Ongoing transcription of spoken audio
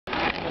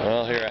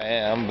Well, here I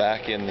am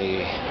back in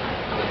the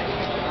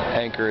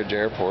Anchorage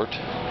airport.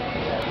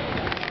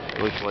 It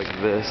looks like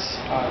this.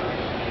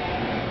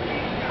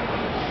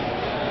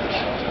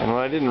 And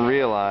what I didn't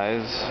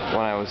realize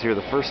when I was here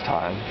the first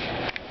time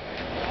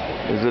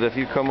is that if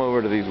you come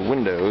over to these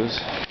windows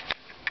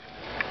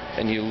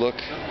and you look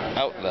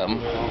out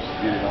them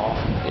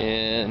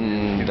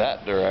in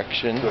that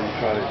direction,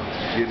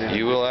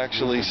 you will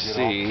actually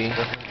see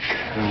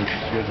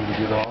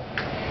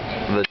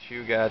the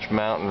Chugach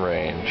mountain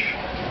range,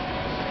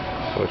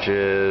 which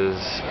is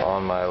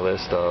on my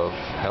list of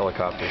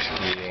helicopter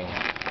skiing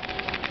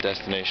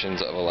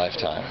destinations of a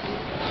lifetime.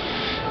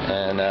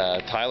 And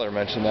Tyler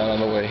mentioned that on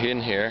the way in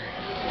here,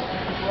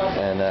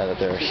 and that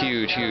they're a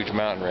huge, huge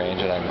mountain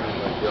range, and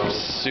I'm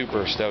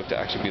super stoked to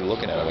actually be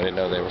looking at them. I didn't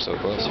know they were so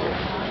close here.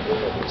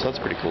 So that's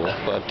pretty cool.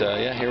 But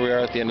yeah, here we are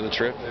at the end of the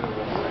trip,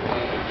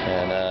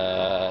 and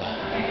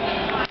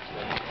I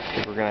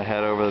think we're going to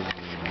head over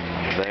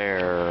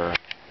there,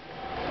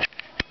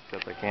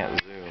 except I can't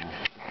zoom.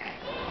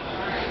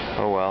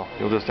 Oh well,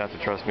 you'll just have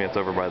to trust me, it's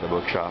over by the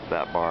bookshop,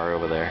 that bar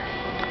over there.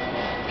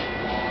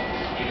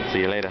 See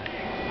you later.